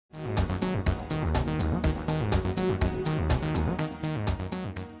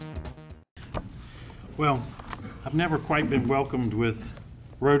Well, I've never quite been welcomed with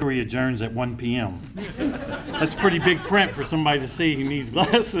Rotary adjourns at 1 p.m. That's pretty big print for somebody to see who needs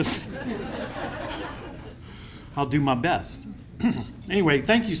glasses. I'll do my best. Anyway,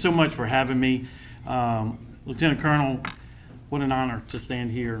 thank you so much for having me. Lieutenant Colonel, what an honor to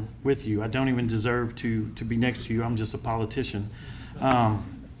stand here with you. I don't even deserve to be next to you. I'm just a politician.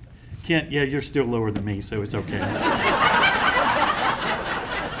 Kent, yeah, you're still lower than me, so it's okay.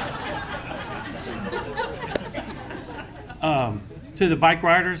 To the bike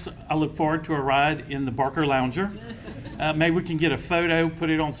riders, I look forward to a ride in the Barker Lounger. Maybe we can get a photo,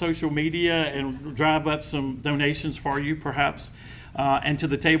 put it on social media, and drive up some donations for you, perhaps. And to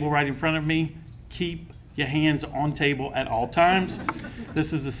the table right in front of me, keep your hands on table at all times.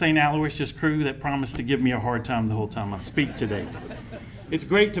 This is the St. Aloysius crew that promised to give me a hard time the whole time I speak today. It's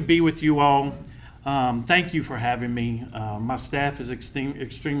great to be with you all. Thank you for having me. My staff is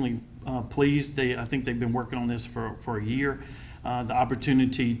extremely pleased. I think they've been working on this for a year. The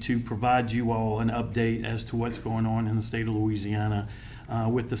opportunity to provide you all an update as to what's going on in the state of Louisiana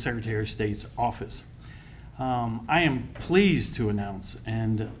with the Secretary of State's office. I am pleased to announce,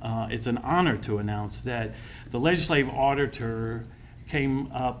 and it's an honor to announce, that the legislative auditor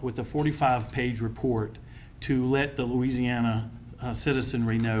came up with a 45-page report to let the Louisiana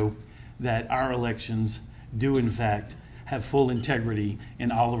citizenry know that our elections do in fact have full integrity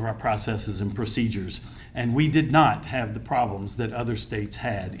in all of our processes and procedures. And we did not have the problems that other states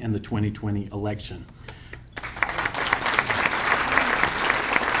had in the 2020 election.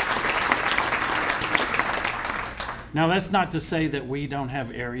 Now, that's not to say that we don't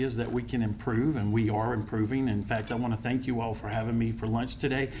have areas that we can improve, and we are improving. In fact, I want to thank you all for having me for lunch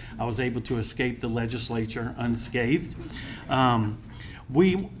today. I was able to escape the legislature unscathed. I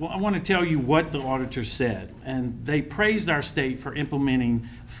want to tell you what the auditor said, and they praised our state for implementing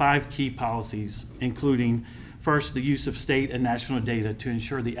 5 key policies, including, first, the use of state and national data to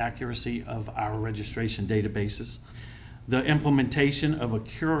ensure the accuracy of our registration databases, the implementation of a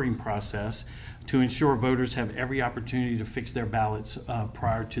curing process to ensure voters have every opportunity to fix their ballots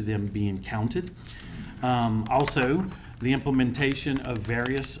prior to them being counted. Also, the implementation of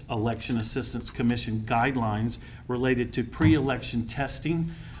various Election Assistance Commission guidelines related to pre-election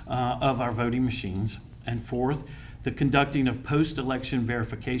testing of our voting machines. And fourth, the conducting of post-election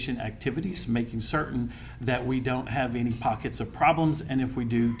verification activities, making certain that we don't have any pockets of problems, and if we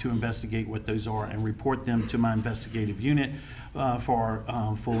do, to investigate what those are and report them to my investigative unit for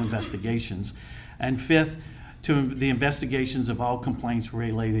full investigations. And fifth, to the investigations of all complaints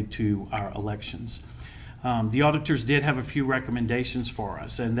related to our elections. The auditors did have a few recommendations for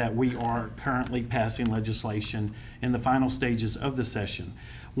us, and that we are currently passing legislation in the final stages of the session.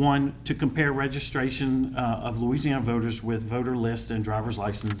 One, to compare registration of Louisiana voters with voter lists and driver's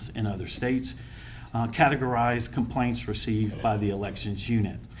license in other states. Categorize complaints received by the elections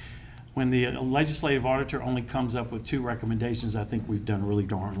unit. When the legislative auditor only comes up with 2 recommendations, I think we've done really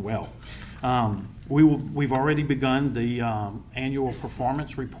darn well. We've already begun the annual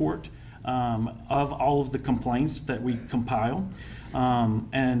performance report of all of the complaints that we compile.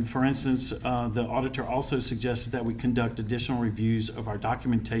 And for instance, the auditor also suggested that we conduct additional reviews of our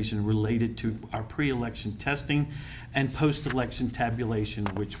documentation related to our pre-election testing and post-election tabulation,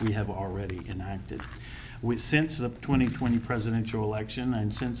 which we have already enacted. Since the 2020 presidential election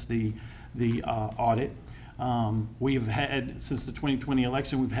and since the audit, we've had, since the 2020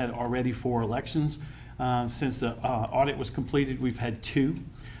 election, we've had already 4 elections. Since the audit was completed, we've had 2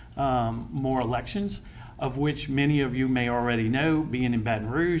 more elections, of which many of you may already know, being in Baton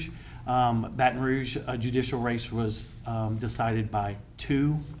Rouge. Baton Rouge, a judicial race was decided by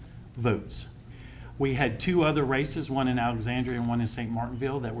 2 votes. We had 2 other races, one in Alexandria and one in St.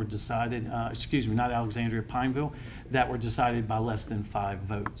 Martinville, that were decided, not Alexandria, Pineville, that were decided by less than 5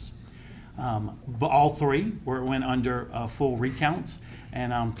 votes. But all 3 went under full recounts,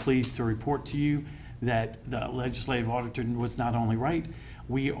 and I'm pleased to report to you that the legislative auditor was not only right,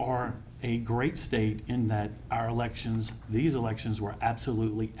 we are a great state in that our elections, these elections, were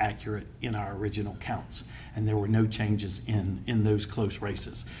absolutely accurate in our original counts, and there were no changes in those close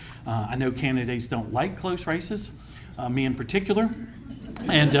races. I know candidates don't like close races, me in particular,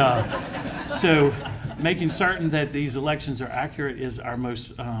 and so making certain that these elections are accurate is our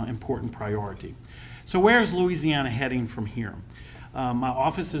most important priority. So where's Louisiana heading from here? My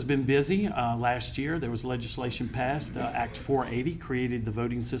office has been busy. Last year there was legislation passed, Act 480 created the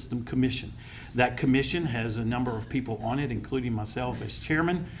Voting System Commission. That commission has a number of people on it, including myself as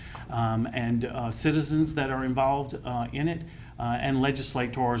chairman, and citizens that are involved in it, and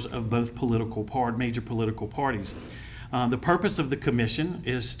legislators of both major political parties. The purpose of the commission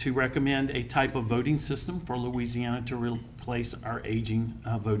is to recommend a type of voting system for Louisiana to replace our aging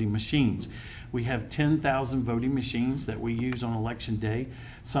voting machines. We have 10,000 voting machines that we use on election day,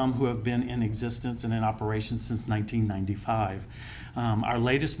 some who have been in existence and in operation since 1995. Our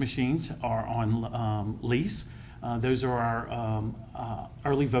latest machines are on lease. Those are our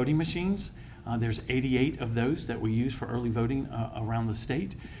early voting machines. There's 88 of those that we use for early voting around the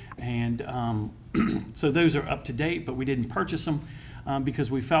state. And so those are up to date, but we didn't purchase them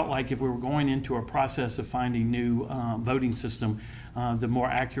because we felt like if we were going into a process of finding new voting system, the more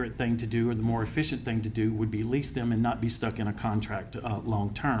accurate thing to do or the more efficient thing to do would be lease them and not be stuck in a contract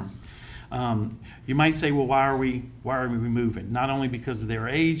long term. You might say, well, why are we moving? Not only because they're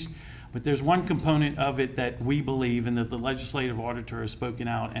aged, but there's one component of it that we believe and that the legislative auditor has spoken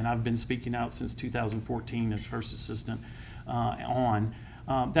out, and I've been speaking out since 2014 as first assistant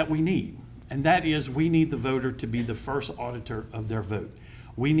that we need. And that is, we need the voter to be the first auditor of their vote.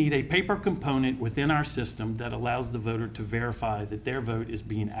 We need a paper component within our system that allows the voter to verify that their vote is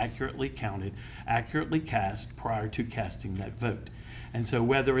being accurately counted, accurately cast prior to casting that vote. And so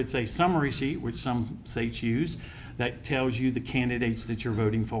whether it's a summary sheet, which some states use, that tells you the candidates that you're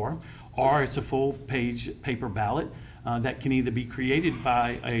voting for, or it's a full-page paper ballot that can either be created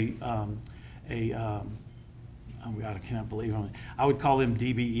by I cannot believe it. I would call them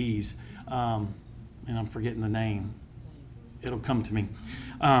DBEs, and I'm forgetting the name. It'll come to me.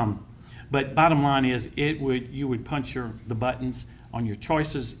 But bottom line is, you would punch the buttons on your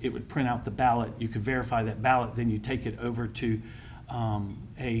choices. It would print out the ballot. You could verify that ballot. Then you take it over to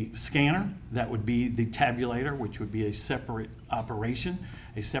a scanner. That would be the tabulator, which would be a separate operation,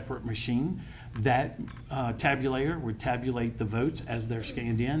 a separate machine. That tabulator would tabulate the votes as they're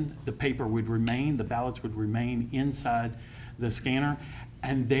scanned in. The paper would remain, the ballots would remain inside the scanner.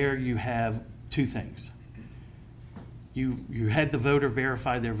 And there you have two things. You had the voter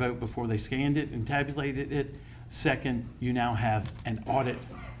verify their vote before they scanned it and tabulated it. Second, you now have an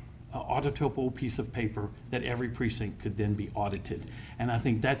auditable piece of paper that every precinct could then be audited. And I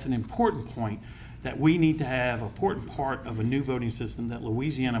think that's an important point that we need to have, an important part of a new voting system that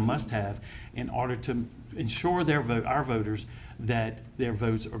Louisiana must have in order to ensure our voters that their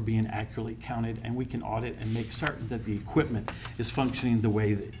votes are being accurately counted, and we can audit and make certain that the equipment is functioning the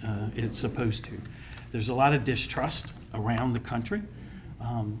way that it's supposed to. There's a lot of distrust around the country,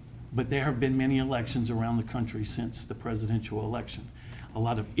 but there have been many elections around the country since the presidential election. A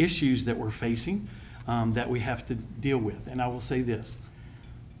lot of issues that we're facing that we have to deal with. And I will say this,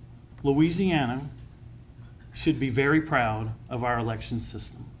 Louisiana should be very proud of our election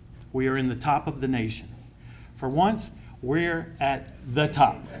system. We are in the top of the nation. For once, we're at the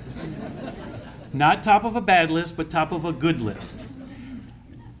top. Not top of a bad list, but top of a good list.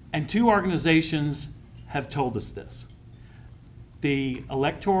 And two organizations have told us this. The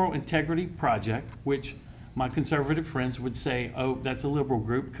Electoral Integrity Project, which my conservative friends would say, oh, that's a liberal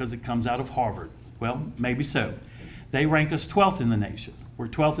group because it comes out of Harvard. Well, maybe so. They rank us 12th in the nation. We're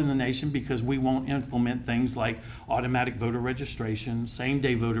 12th in the nation because we won't implement things like automatic voter registration,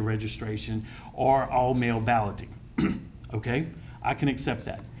 same-day voter registration, or all-mail balloting. Okay? I can accept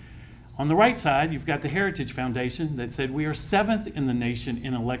that. On the right side, you've got the Heritage Foundation that said we are 7th in the nation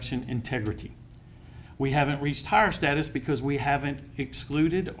in election integrity. We haven't reached higher status because we haven't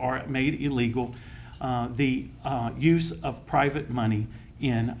excluded or made illegal the use of private money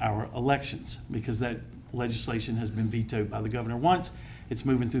in our elections, because that legislation has been vetoed by the governor once. It's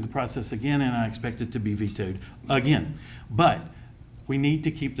moving through the process again, and I expect it to be vetoed again. But we need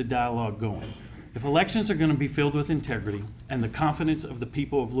to keep the dialogue going. If elections are going to be filled with integrity and the confidence of the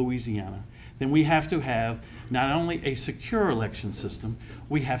people of Louisiana, then we have to have not only a secure election system,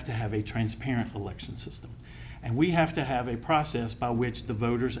 we have to have a transparent election system. And we have to have a process by which the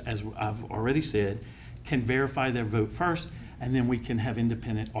voters, as I've already said, can verify their vote first, and then we can have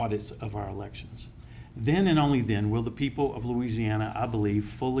independent audits of our elections. Then and only then will the people of Louisiana, I believe,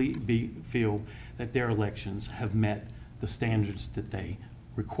 fully feel that their elections have met the standards that they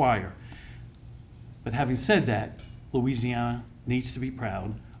require. But having said that, Louisiana needs to be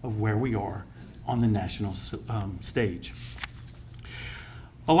proud of where we are on the national stage.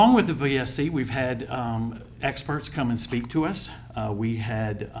 Along with the VSC, we've had experts come and speak to us. We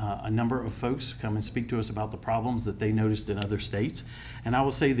had a number of folks come and speak to us about the problems that they noticed in other states. And I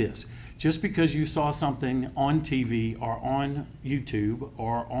will say this, just because you saw something on TV or on YouTube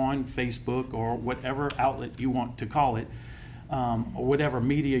or on Facebook or whatever outlet you want to call it, or whatever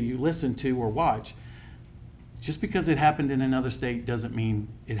media you listen to or watch, just because it happened in another state doesn't mean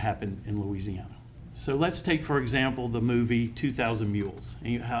it happened in Louisiana. So let's take, for example, the movie 2,000 Mules.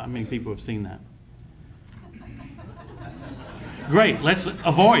 How many people have seen that? Great, let's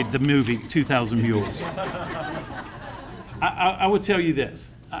avoid the movie 2,000 Mules. I would tell you this.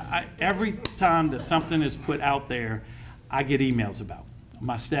 Every time that something is put out there, I get emails about.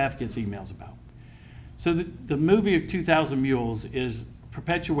 My staff gets emails about. So the movie of 2,000 Mules is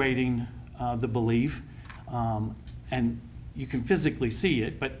perpetuating the belief, and you can physically see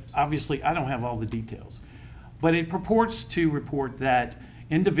it, but obviously I don't have all the details. But it purports to report that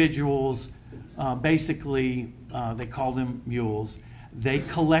individuals, basically, they call them mules, they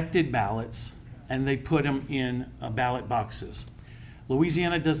collected ballots and they put them in ballot boxes.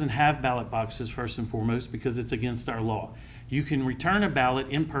 Louisiana doesn't have ballot boxes, first and foremost, because it's against our law. You can return a ballot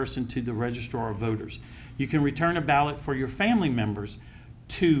in person to the registrar of voters. You can return a ballot for your family members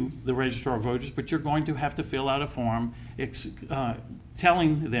to the registrar of voters, but you're going to have to fill out a form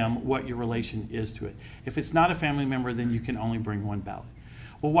telling them what your relation is to it. If it's not a family member, then you can only bring one ballot.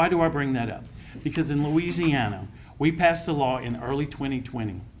 Well, why do I bring that up? Because in Louisiana, we passed a law in early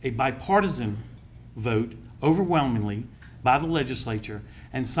 2020, a bipartisan vote, overwhelmingly by the legislature,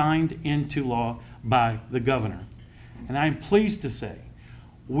 and signed into law by the governor. And I am pleased to say,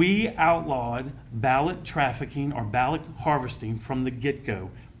 we outlawed ballot trafficking or ballot harvesting from the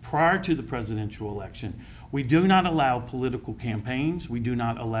get-go prior to the presidential election. We do not allow political campaigns. We do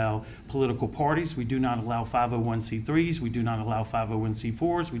not allow political parties. We do not allow 501c3s. We do not allow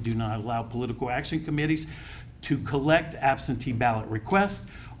 501c4s. We do not allow political action committees to collect absentee ballot requests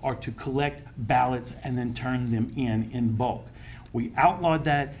or to collect ballots and then turn them in bulk. We outlawed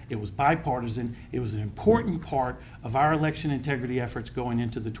that. It was bipartisan. It was an important part of our election integrity efforts going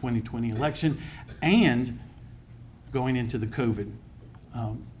into the 2020 election and going into the COVID,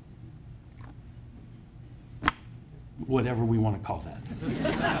 whatever we want to call that.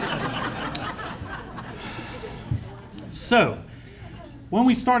 So, when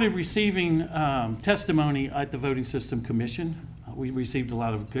we started receiving testimony at the Voting System Commission, we received a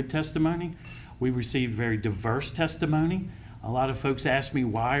lot of good testimony. We received very diverse testimony. A lot of folks asked me,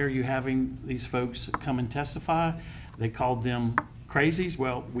 why are you having these folks come and testify? They called them crazies.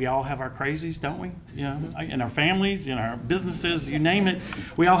 Well, we all have our crazies, don't we? You know, in our families, in our businesses, you name it,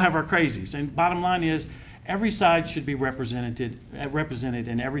 we all have our crazies. And bottom line is, every side should be represented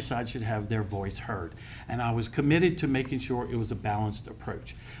and every side should have their voice heard. And I was committed to making sure it was a balanced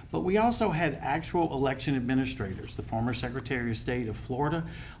approach. But we also had actual election administrators, the former Secretary of State of Florida,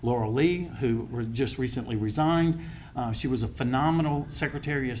 Laurel Lee, who just recently resigned. She was a phenomenal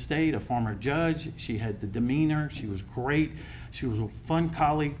Secretary of State, a former judge. She had the demeanor. She was great. She was a fun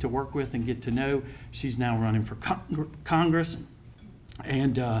colleague to work with and get to know. She's now running for Congress.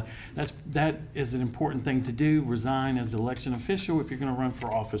 And that is an important thing to do, resign as an election official if you're going to run for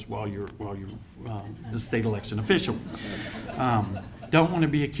office while you're the state election official. Don't want to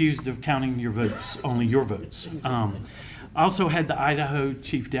be accused of counting your votes, only your votes. Also had the Idaho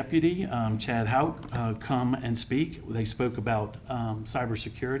Chief Deputy, Chad Houck, come and speak. They spoke about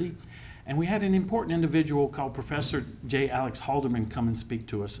cybersecurity. And we had an important individual called Professor J. Alex Halderman come and speak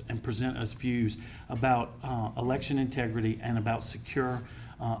to us and present us views about election integrity and about secure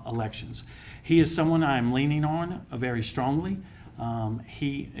elections. He is someone I am leaning on very strongly.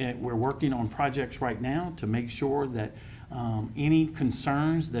 We're working on projects right now to make sure that any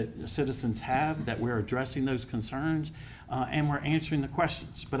concerns that citizens have, that we're addressing those concerns and we're answering the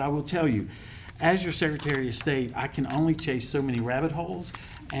questions. But I will tell you, as your Secretary of State, I can only chase so many rabbit holes,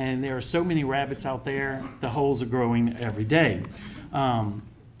 and there are so many rabbits out there, the holes are growing every day.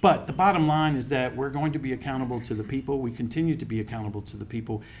 But the bottom line is that we're going to be accountable to the people, we continue to be accountable to the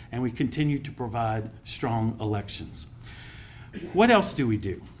people, and we continue to provide strong elections. What else do we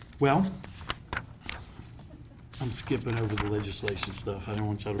do? Well, I'm skipping over the legislation stuff. I don't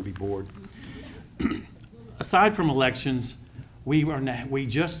want y'all to be bored. Aside from elections, we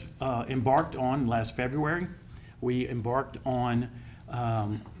just embarked on, last February, we embarked on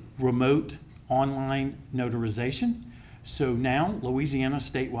remote online notarization. So now, Louisiana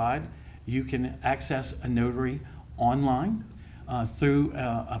statewide, you can access a notary online through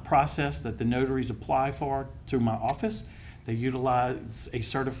a process that the notaries apply for through my office. They utilize a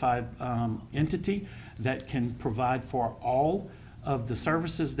certified entity that can provide for all of the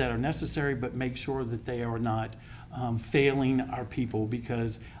services that are necessary, but make sure that they are not failing our people,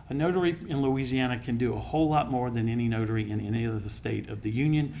 because a notary in Louisiana can do a whole lot more than any notary in any other state of the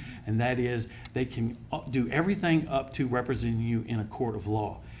union, and that is they can do everything up to representing you in a court of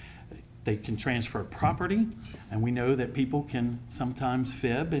law. They can transfer property, and we know that people can sometimes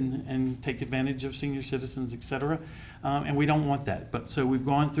fib and take advantage of senior citizens, et cetera, and we don't want that. But so we've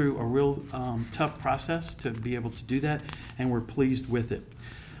gone through a real tough process to be able to do that, and we're pleased with it.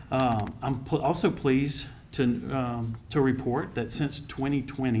 I'm also pleased to report that since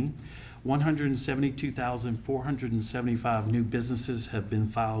 2020, 172,475 new businesses have been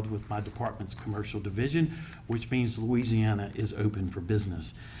filed with my department's commercial division, which means Louisiana is open for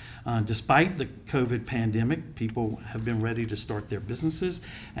business. Despite the COVID pandemic, people have been ready to start their businesses,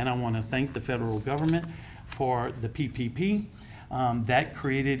 and I want to thank the federal government for the PPP. That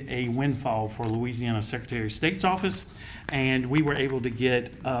created a windfall for Louisiana Secretary of State's office, and we were able to get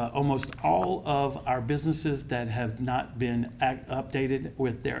almost all of our businesses that have not been updated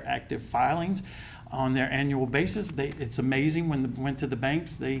with their active filings on their annual basis. It's amazing when they went to the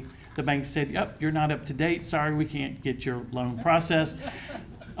banks, the bank said, "Yep, you're not up to date. Sorry, we can't get your loan processed."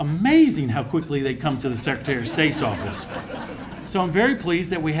 Amazing how quickly they come to the Secretary of State's office. So I'm very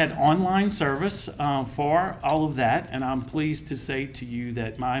pleased that we had online service for all of that, and I'm pleased to say to you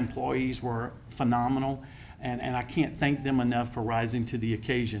that my employees were phenomenal, and I can't thank them enough for rising to the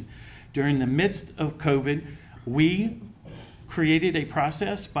occasion. During the midst of COVID, we created a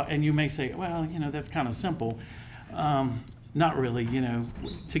process, and you may say, well, you know, that's kind of simple. Not really, you know,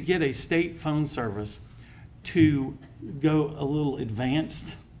 to get a state phone service to go a little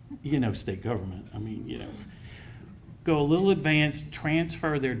advanced, you know, state government, I mean, you know, go a little advanced,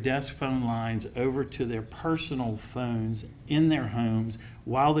 transfer their desk phone lines over to their personal phones in their homes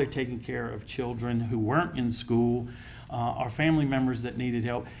while they're taking care of children who weren't in school or family members that needed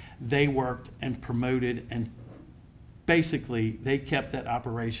help. They worked and promoted, and basically they kept that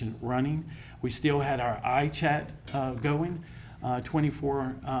operation running. We still had our iChat going.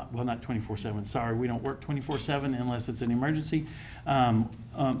 well, not 24/7, sorry, we don't work 24/7 unless it's an emergency,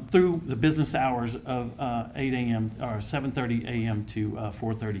 through the business hours of 8 a.m. or 7:30 a.m. to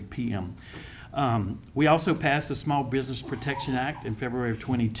 4:30 p.m. We also passed the Small Business Protection Act in February of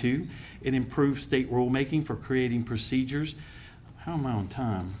 22. It improved state rulemaking for creating procedures. How am I on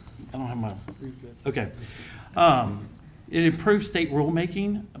time? I don't have my, okay. It improves state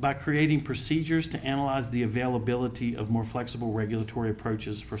rulemaking by creating procedures to analyze the availability of more flexible regulatory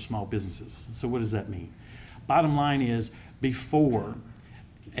approaches for small businesses. So what does that mean? Bottom line is, before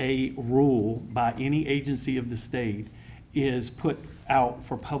a rule by any agency of the state is put out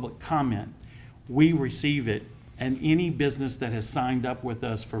for public comment, we receive it, and any business that has signed up with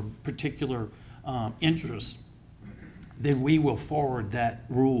us for particular interests, then we will forward that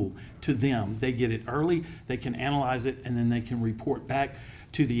rule to them. They get it early, they can analyze it, and then they can report back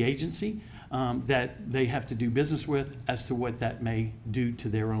to the agency that they have to do business with as to what that may do to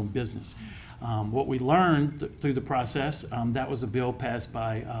their own business. What we learned through the process, that was a bill passed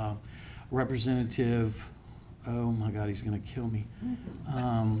by Representative, oh my God, he's gonna kill me.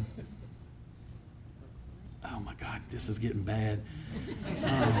 Oh my God, this is getting bad.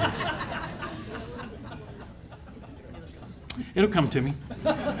 It'll come to me.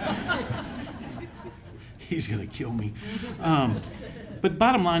 He's going to kill me. But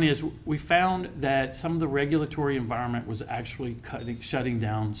bottom line is, we found that some of the regulatory environment was actually shutting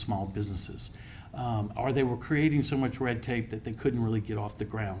down small businesses. Or they were creating so much red tape that they couldn't really get off the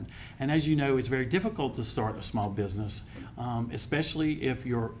ground. And as you know, it's very difficult to start a small business, especially if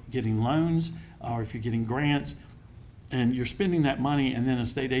you're getting loans or if you're getting grants, and you're spending that money, and then a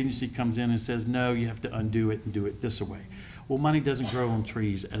state agency comes in and says, no, you have to undo it and do it this way. Well, money doesn't grow on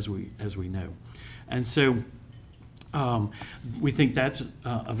trees, as we know. And so we think that's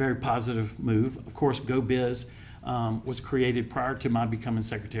a very positive move. Of course, Go Biz was created prior to my becoming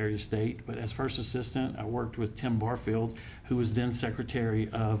Secretary of State, but as first assistant, I worked with Tim Barfield, who was then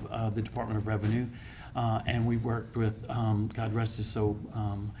Secretary of the Department of Revenue, and we worked with, God rest his soul,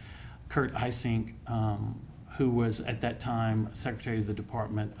 Kurt Isink, who was at that time Secretary of the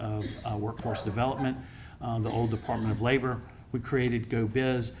Department of Workforce Development, the old Department of Labor. We created Go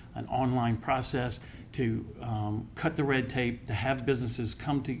Biz, an online process to cut the red tape, to have businesses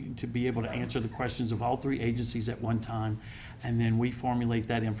come to be able to answer the questions of all three agencies at one time, and then we formulate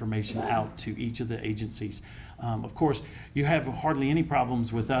that information out to each of the agencies. Of course, you have hardly any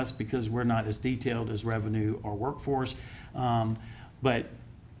problems with us because we're not as detailed as Revenue or Workforce, but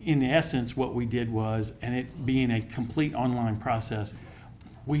in essence, what we did was, and it being a complete online process,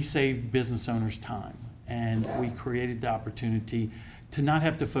 we saved business owners time, and we created the opportunity to not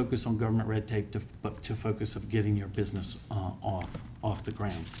have to focus on government red tape, but to focus of getting your business off the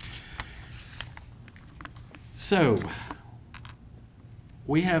ground. So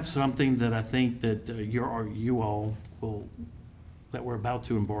we have something that I think that you all will, that we're about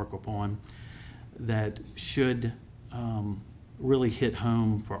to embark upon, that should really hit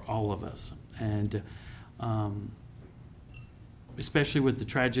home for all of us, and especially with the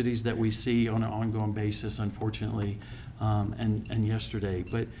tragedies that we see on an ongoing basis, unfortunately, and yesterday.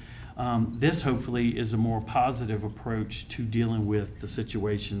 But This hopefully is a more positive approach to dealing with the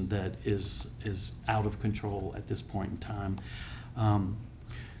situation that is out of control at this point in time.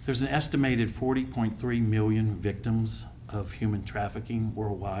 There's an estimated 40.3 million victims of human trafficking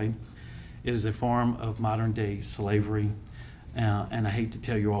worldwide. It is a form of modern day slavery, and I hate to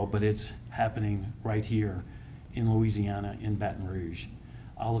tell you all, but it's happening right here in Louisiana, in Baton Rouge,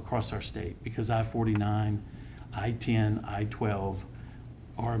 all across our state, because I-49, I-10, I-12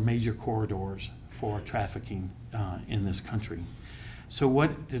 are major corridors for trafficking in this country. So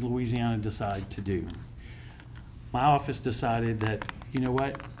what did Louisiana decide to do? My office decided that, you know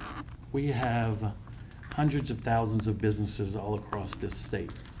what, we have hundreds of thousands of businesses all across this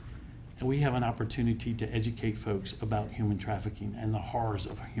state, and we have an opportunity to educate folks about human trafficking and the horrors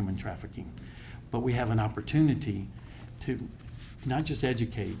of human trafficking. But we have an opportunity to not just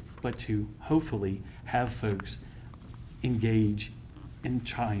educate, but to hopefully have folks engage in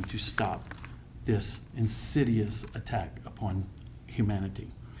trying to stop this insidious attack upon humanity.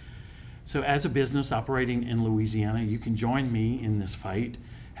 So as a business operating in Louisiana, you can join me in this fight,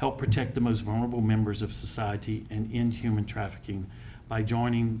 help protect the most vulnerable members of society, and end human trafficking by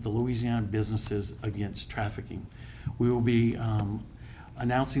joining the Louisiana Businesses Against Trafficking. We will be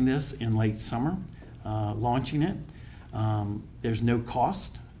announcing this in late summer, launching it. There's no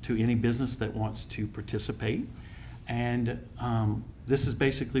cost to any business that wants to participate. And this is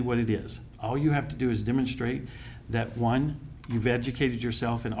basically what it is. All you have to do is demonstrate that, one, you've educated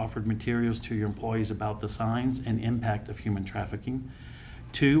yourself and offered materials to your employees about the signs and impact of human trafficking.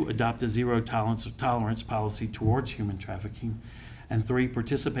 Two, adopt a zero tolerance policy towards human trafficking. And three,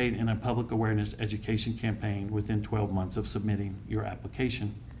 participate in a public awareness education campaign within 12 months of submitting your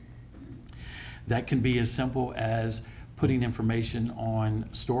application. That can be as simple as putting information on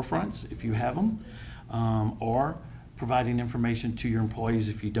storefronts if you have them, or providing information to your employees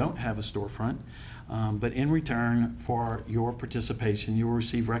if you don't have a storefront. But in return for your participation, you will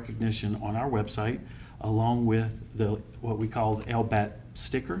receive recognition on our website along with what we call the LBAT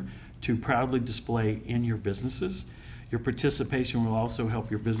sticker to proudly display in your businesses. Your participation will also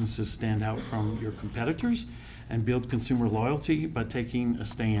help your businesses stand out from your competitors and build consumer loyalty by taking a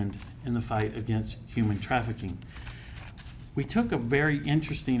stand in the fight against human trafficking. We took a very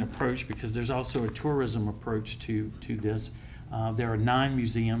interesting approach because there's also a tourism approach to this. There are 9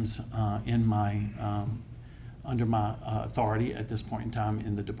 museums under my authority at this point in time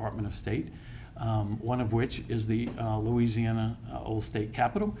in the Department of State, one of which is the Louisiana Old State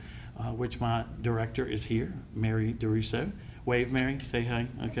Capitol, which my director is here, Mary DeRusso. Wave, Mary, say hi,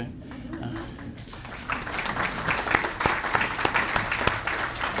 okay.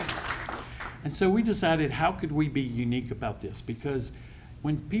 And so we decided, how could we be unique about this? Because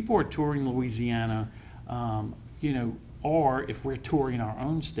when people are touring Louisiana, or if we're touring our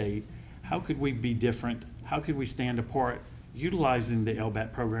own state, how could we be different? How could we stand apart utilizing the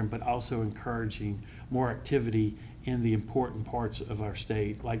LBAT program, but also encouraging more activity in the important parts of our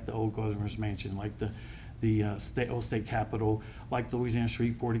state, like the Old Governor's Mansion, like the Old State Capitol, like the Louisiana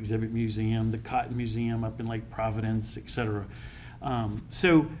Shreveport Exhibit Museum, the Cotton Museum up in Lake Providence, et cetera.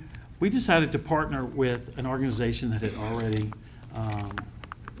 So we decided to partner with an organization that had already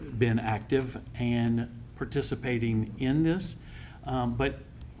been active and participating in this. But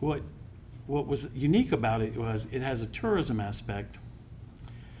what was unique about it was it has a tourism aspect,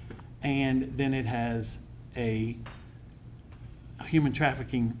 and then it has a human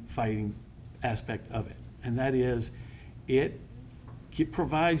trafficking fighting aspect of it. And that is, it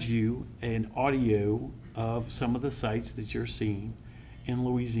provides you an audio of some of the sites that you're seeing in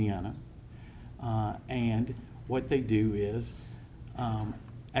Louisiana. And what they do is,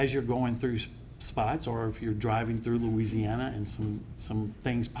 as you're going through spots, or if you're driving through Louisiana and some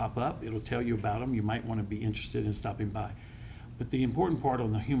things pop up, it'll tell you about them. You might want to be interested in stopping by. But the important part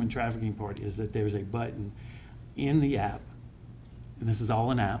on the human trafficking part is that there's a button in the app, and this is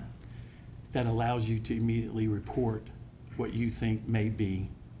all an app, that allows you to immediately report what you think may be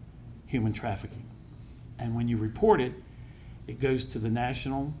human trafficking. And when you report it, it goes to the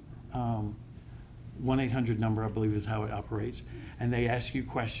national 1-800 number, I believe is how it operates, and they ask you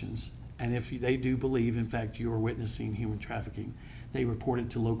questions. And if they do believe, in fact, you are witnessing human trafficking, they report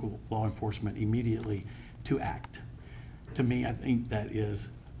it to local law enforcement immediately to act. To me, I think that is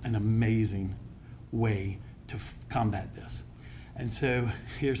an amazing way to combat this. And so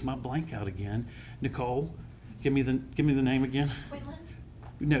here's my blank out again. Nicole, give me the name again. Quinlan?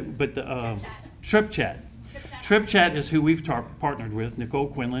 No, but the TripChat. TripChat is who we've partnered with. Nicole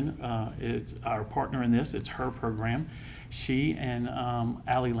Quinlan is our partner in this. It's her program. She and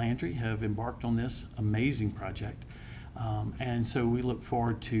Allie Landry have embarked on this amazing project. And so we look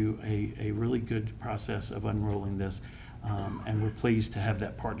forward to a really good process of unrolling this, and we're pleased to have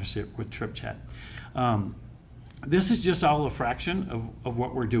that partnership with TripChat. This is just all a fraction of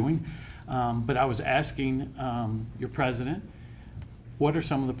what we're doing, but I was asking your president, what are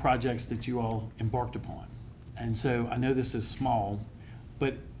some of the projects that you all embarked upon? And so I know this is small,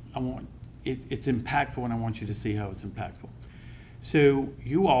 but it's impactful, and I want you to see how it's impactful. So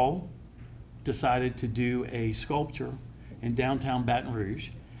you all decided to do a sculpture in downtown Baton Rouge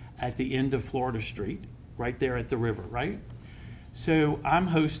at the end of Florida Street, right there at the river, right? So I'm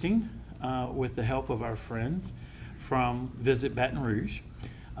hosting, with the help of our friends from Visit Baton Rouge,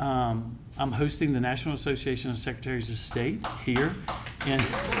 I'm hosting the National Association of Secretaries of State here in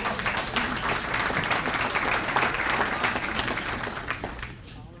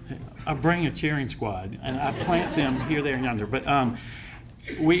I bring a cheering squad and I plant them here, there, and yonder. But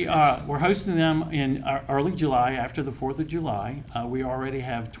we're hosting them in early July, after the 4th of July. We already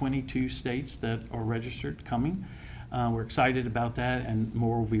have 22 states that are registered coming. We're excited about that, and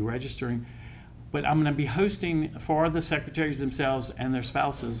more will be registering. But I'm going to be hosting for the secretaries themselves and their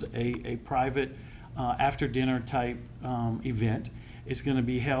spouses a private after-dinner type event. It's going to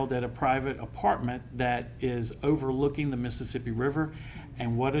be held at a private apartment that is overlooking the Mississippi River.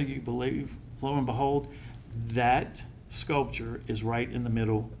 And what do you believe? Lo and behold, that sculpture is right in the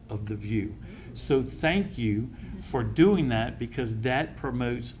middle of the view. So thank you for doing that, because that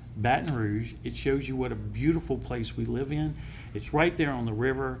promotes Baton Rouge. It shows you what a beautiful place we live in. It's right there on the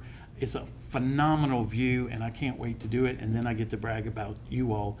river. It's a phenomenal view, and I can't wait to do it. And then I get to brag about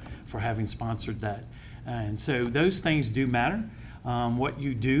you all for having sponsored that. And so those things do matter. What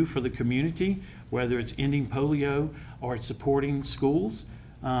you do for the community, whether it's ending polio or it's supporting schools,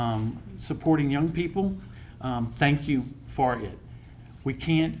 supporting young people, thank you for it. We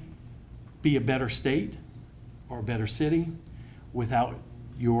can't be a better state or a better city without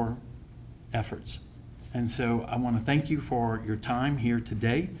your efforts. And so I want to thank you for your time here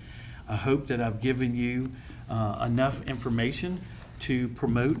today. I hope that I've given you enough information to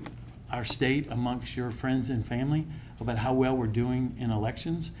promote our state amongst your friends and family about how well we're doing in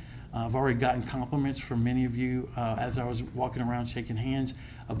elections. I've already gotten compliments from many of you as I was walking around shaking hands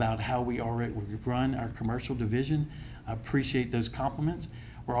about how we run our commercial division. I appreciate those compliments.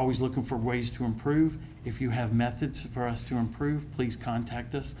 We're always looking for ways to improve. If you have methods for us to improve, please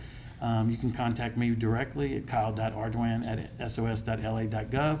contact us. You can contact me directly at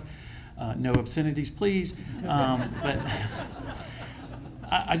kyle.ardoin@sos.la.gov. No obscenities, please. But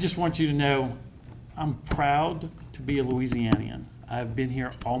I just want you to know I'm proud to be a Louisianian. I've been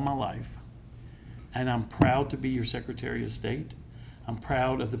here all my life, and I'm proud to be your Secretary of State. I'm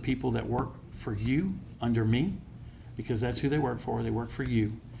proud of the people that work for you under me, because that's who they work for. They work for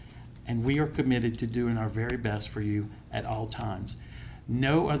you. And we are committed to doing our very best for you at all times.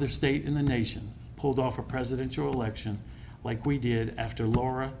 No other state in the nation pulled off a presidential election like we did after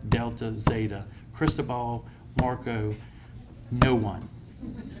Laura, Delta, Zeta, Cristobal, Marco. No one.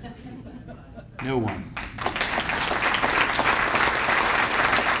 No one.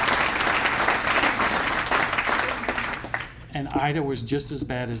 And Ida was just as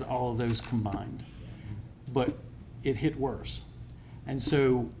bad as all of those combined, but it hit worse. And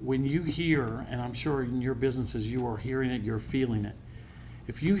so when you hear, and I'm sure in your businesses you are hearing it, you're feeling it.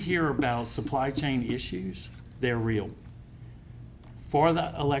 If you hear about supply chain issues, they're real. For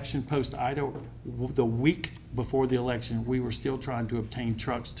the election post-Ida, the week before the election, we were still trying to obtain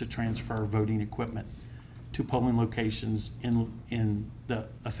trucks to transfer voting equipment to polling locations in the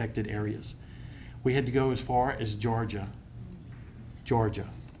affected areas. We had to go as far as Georgia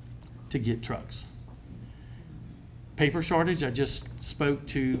to get trucks. Paper shortage, I just spoke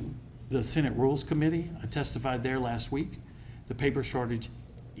to the Senate Rules Committee. I testified there last week. The paper shortage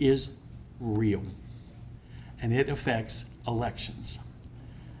is real, and it affects elections.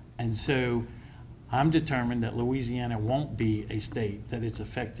 And so I'm determined that Louisiana won't be a state that it's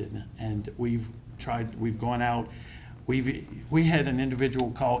affected. And we've gone out, we had an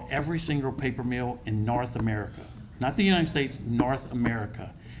individual call every single paper mill in North America, not the United States, North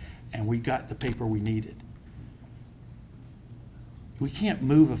America, and we got the paper we needed. We can't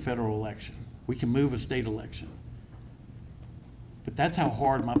move a federal election. We can move a state election. But that's how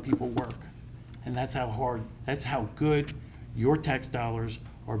hard my people work. And that's how good your tax dollars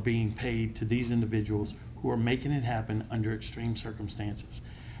are being paid to these individuals who are making it happen under extreme circumstances.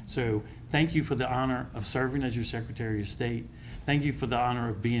 So thank you for the honor of serving as your Secretary of State. Thank you for the honor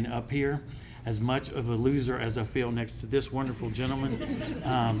of being up here. As much of a loser as I feel next to this wonderful gentleman.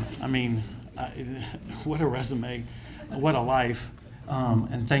 What a resume, what a life.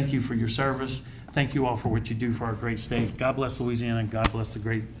 And thank you for your service. thank you all for what you do for our great state. God bless Louisiana, and God bless the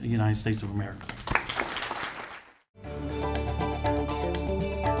great United States of America.